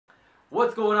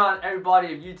What's going on,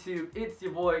 everybody of YouTube? It's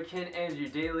your boy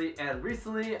kenandrewdaily, and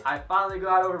recently I finally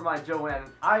got over my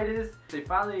Joanne-itis. They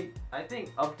finally, I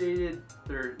think, updated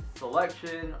their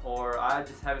selection, or I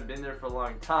just haven't been there for a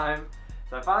long time.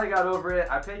 So I finally got over it.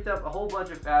 I picked up a whole bunch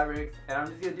of fabrics, and I'm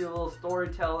just gonna do a little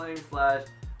storytelling slash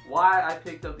why I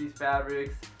picked up these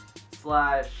fabrics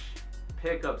slash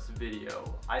pickups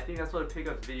video. I think that's what a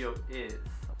pickups video is.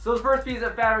 So the first piece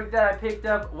of fabric that I picked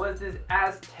up was this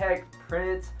Aztec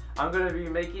print. I'm going to be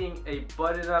making a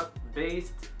button-up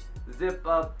based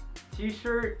zip-up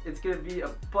t-shirt. It's going to be a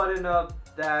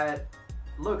button-up that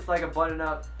looks like a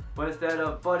button-up, but instead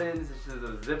of buttons, it's just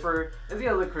a zipper. It's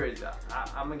going to look crazy.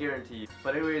 I'm going to guarantee you.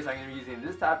 But anyways, I'm going to be using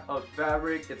this type of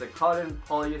fabric. It's a cotton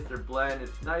polyester blend.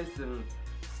 It's nice and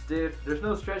stiff. There's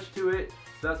no stretch to it,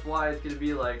 so that's why it's going to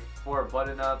be like for a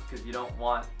button-up, because you don't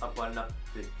want a button-up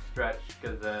to stretch,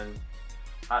 because then,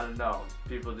 I don't know,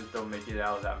 people just don't make it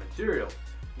out of that material.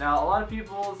 Now, a lot of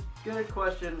people's gonna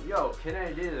question, yo,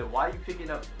 kenandrewdaily, why are you picking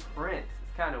up prints?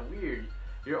 It's kind of weird.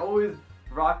 You're always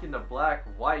rocking the black,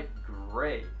 white,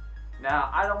 gray. Now,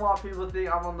 I don't want people to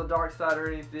think I'm on the dark side or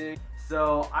anything,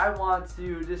 so I want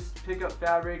to just pick up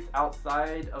fabrics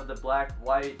outside of the black,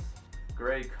 white,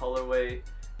 gray colorway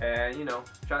and, you know,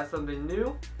 try something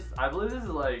new. I believe this is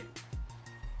like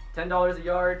 $10 a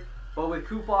yard, but with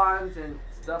coupons and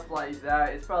stuff like that,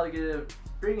 it's probably gonna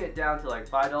bring it down to like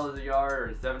 $5 a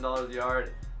yard or $7 a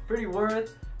yard. Pretty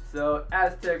worth. So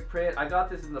Aztec print, I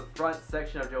got this in the front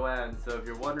section of Joanne. So if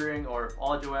you're wondering, or if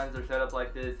all Joannes are set up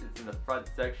like this, it's in the front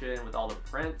section with all the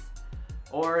prints.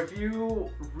 Or if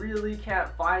you really can't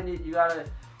find it, you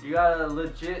gotta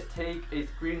legit take a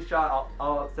screenshot.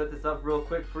 I'll set this up real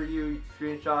quick for you. You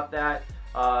screenshot that,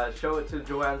 show it to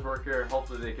Joanne's worker, and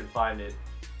hopefully they can find it.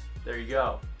 There you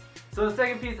go. So the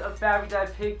second piece of fabric that I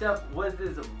picked up was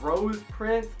this rose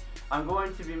print. I'm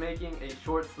going to be making a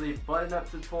short sleeve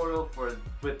button-up tutorial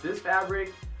with this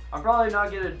fabric. I'm probably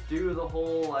not going to do the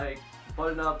whole like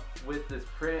button-up with this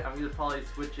print. I'm going to probably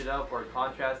switch it up or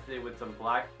contrast it with some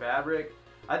black fabric.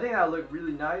 I think that'll look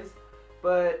really nice.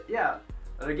 But yeah,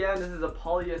 and again, this is a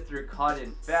polyester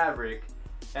cotton fabric,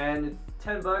 and it's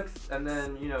 10 bucks, and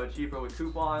then, you know, cheaper with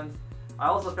coupons. I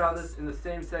also found this in the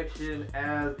same section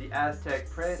as the Aztec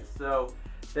print, so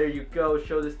there you go.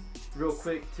 Show this real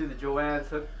quick to the Joanne's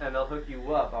and they'll hook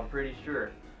you up, I'm pretty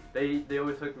sure. They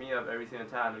always hook me up every single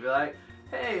time. They'll be like,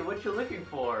 hey, what you looking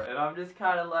for? And I'm just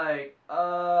kind of like,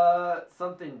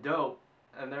 something dope.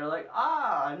 And they're like,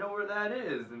 ah, I know where that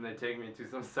is. And they take me to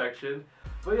some section.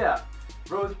 But yeah,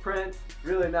 rose print,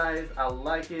 really nice. I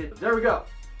like it. There we go.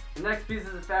 The next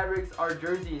pieces of fabrics are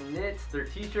jersey knits. They're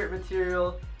t-shirt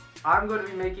material. I'm going to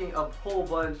be making a whole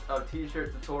bunch of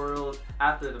t-shirt tutorials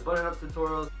after the button-up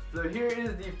tutorials. So here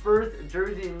is the first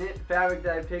jersey knit fabric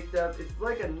that I picked up. It's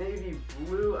like a navy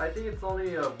blue. I think it's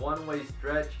only a one-way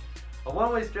stretch. A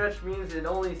one-way stretch means it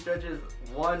only stretches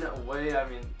one way. I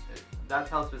mean, that's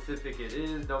how specific it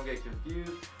is. Don't get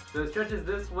confused. So it stretches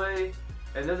this way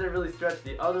and doesn't really stretch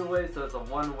the other way, so it's a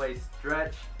one-way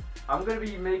stretch. I'm going to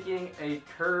be making a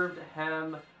curved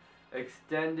hem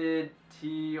extended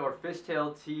tee or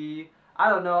fishtail tee. I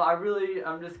don't know,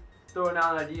 I'm just throwing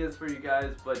out ideas for you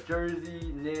guys, but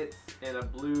jersey knits in a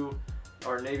blue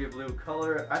or navy blue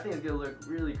color. I think it's gonna look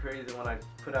really crazy when I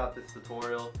put out this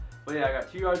tutorial. But yeah, I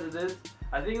got 2 yards of this.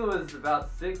 I think it was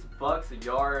about $6 a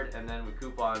yard, and then with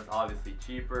coupons obviously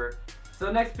cheaper.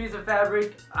 So next piece of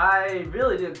fabric, I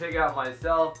really didn't pick out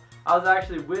myself. I was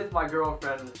actually with my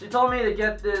girlfriend. She told me to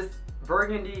get this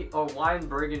burgundy or wine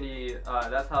burgundy,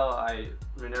 that's how I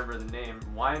remember the name,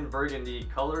 wine burgundy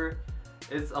color.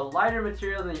 It's a lighter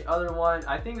material than the other one.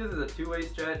 I think this is a two-way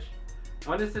stretch.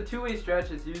 When it's a two-way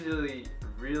stretch, it's usually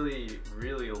really,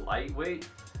 really lightweight.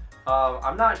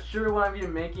 I'm not sure what I'm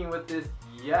even making with this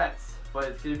yet, but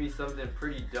it's gonna be something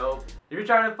pretty dope. If you're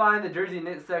trying to find the jersey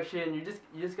knit section, you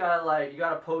just gotta you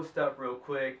gotta post up real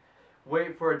quick,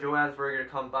 wait for a Joanne's Burger to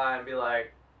come by and be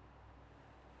like,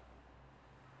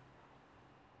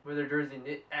 where their jersey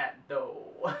knit at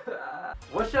though?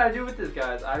 What should I do with this,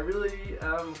 guys? I really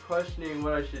am questioning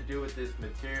what I should do with this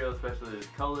material, especially this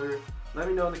color. Let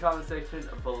me know in the comment section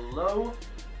below.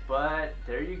 But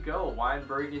there you go, wine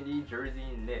burgundy jersey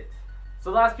knit.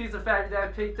 So the last piece of fabric that I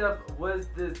picked up was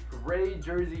this gray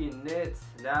jersey knit.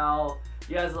 Now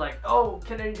you guys are like, oh,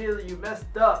 kenandrewdaily, you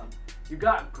messed up. You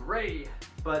got gray.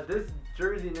 But this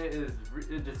jersey knit is,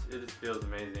 it just feels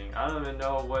amazing. I don't even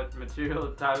know what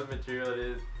type of material it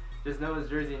is. Just know it's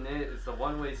jersey knit. It's a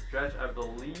one-way stretch, I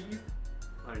believe.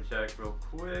 Let me check real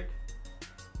quick.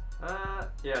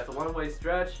 Yeah, it's a one-way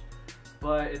stretch.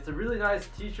 but it's a really nice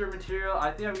t-shirt material.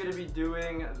 I think I'm going to be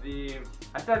doing the,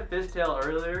 I said fishtail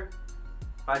earlier,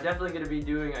 I'm definitely going to be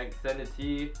doing an extended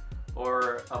tee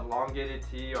or elongated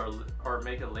tee or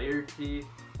make a layered tee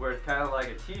where it's kind of like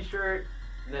a t-shirt,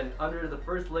 and then under the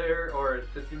first layer, or it's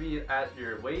going to be at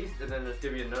your waist, and then there's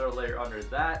going to be another layer under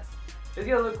that. It's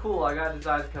going to look cool. I got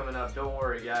designs coming up, don't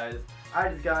worry guys. I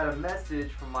just got a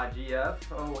message from my GF.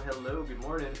 Oh, hello, good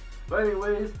morning. But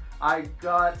anyways, I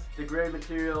got the gray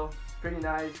material, pretty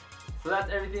nice. So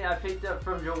that's everything I picked up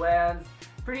from Joann's.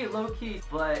 Pretty low-key,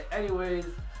 but anyways,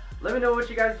 let me know what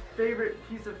you guys' favorite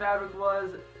piece of fabric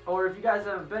was, or if you guys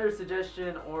have a better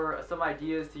suggestion or some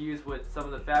ideas to use with some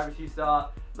of the fabrics you saw,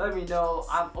 let me know.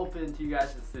 I'm open to you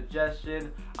guys'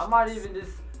 suggestion. I might even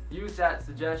just use that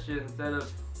suggestion instead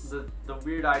of the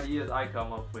weird ideas I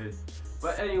come up with.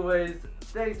 But anyways,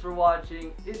 thanks for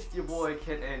watching. It's your boy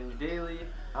Kenandrewdaily.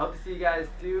 I hope to see you guys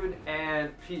soon,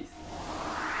 and peace.